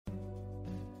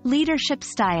Leadership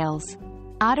styles.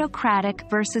 Autocratic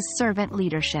versus servant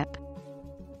leadership.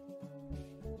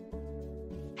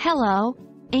 Hello,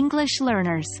 English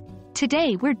learners.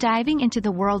 Today we're diving into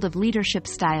the world of leadership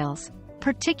styles,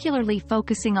 particularly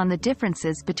focusing on the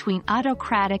differences between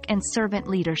autocratic and servant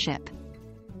leadership.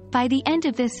 By the end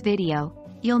of this video,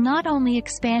 you'll not only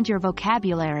expand your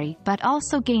vocabulary but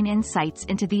also gain insights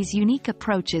into these unique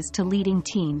approaches to leading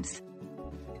teams.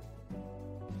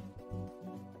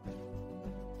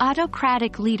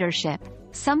 Autocratic leadership,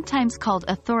 sometimes called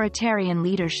authoritarian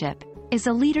leadership, is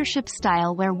a leadership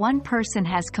style where one person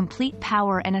has complete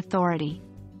power and authority.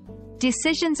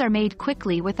 Decisions are made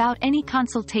quickly without any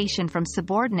consultation from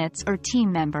subordinates or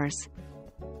team members.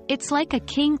 It's like a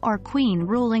king or queen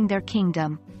ruling their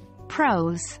kingdom.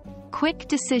 Pros: quick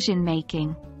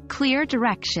decision-making, clear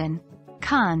direction.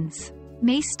 Cons: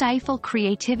 may stifle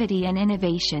creativity and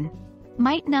innovation.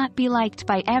 Might not be liked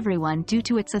by everyone due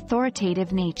to its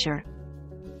authoritative nature.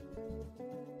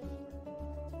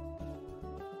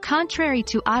 Contrary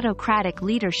to autocratic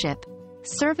leadership,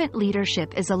 servant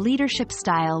leadership is a leadership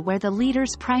style where the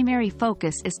leader's primary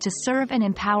focus is to serve and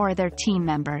empower their team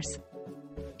members.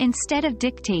 Instead of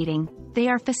dictating, they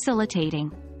are facilitating.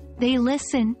 They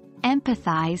listen,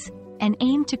 empathize, and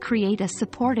aim to create a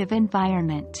supportive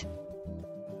environment.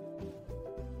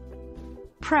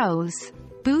 Pros: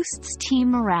 boosts team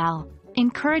morale,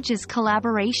 encourages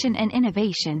collaboration and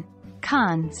innovation.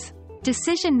 Cons: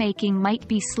 decision-making might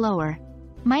be slower,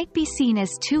 might be seen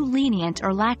as too lenient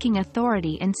or lacking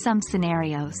authority in some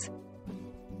scenarios.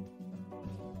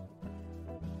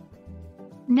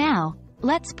 Now,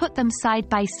 let's put them side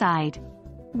by side.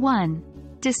 1.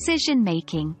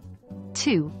 Decision-making.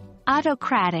 2.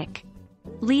 Autocratic.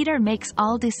 Leader makes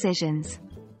all decisions.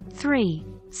 3.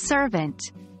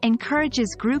 Servant.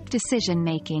 Encourages group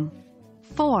decision-making.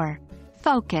 4.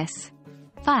 Focus.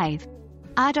 5.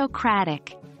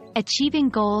 Autocratic. Achieving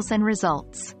goals and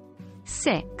results.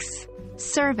 6.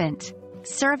 Servant.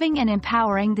 Serving and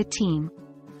empowering the team.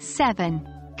 7.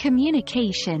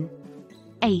 Communication.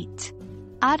 8.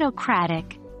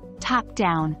 Autocratic.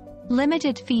 Top-down.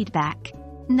 Limited feedback.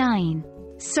 9.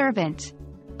 Servant.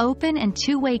 Open and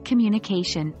two-way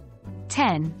communication.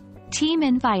 10. Team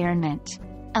environment.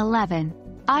 11.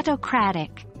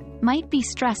 Autocratic. Might be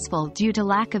stressful due to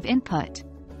lack of input.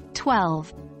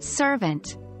 12.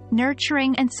 Servant.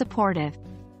 Nurturing and supportive.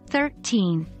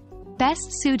 13. Best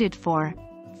suited for.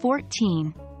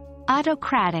 14.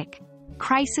 Autocratic.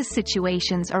 Crisis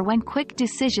situations or when quick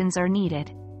decisions are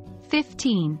needed.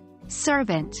 15.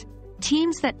 Servant.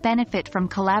 Teams that benefit from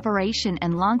collaboration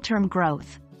and long-term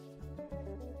growth.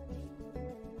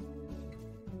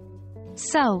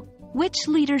 So, which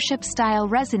leadership style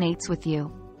resonates with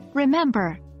you?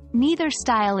 Remember, neither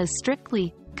style is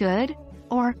strictly good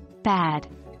or bad.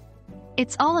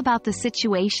 It's all about the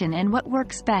situation and what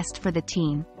works best for the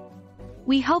team.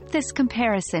 We hope this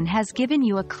comparison has given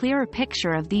you a clearer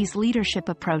picture of these leadership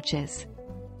approaches.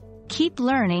 Keep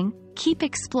learning, keep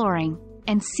exploring,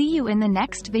 and see you in the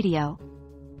next video.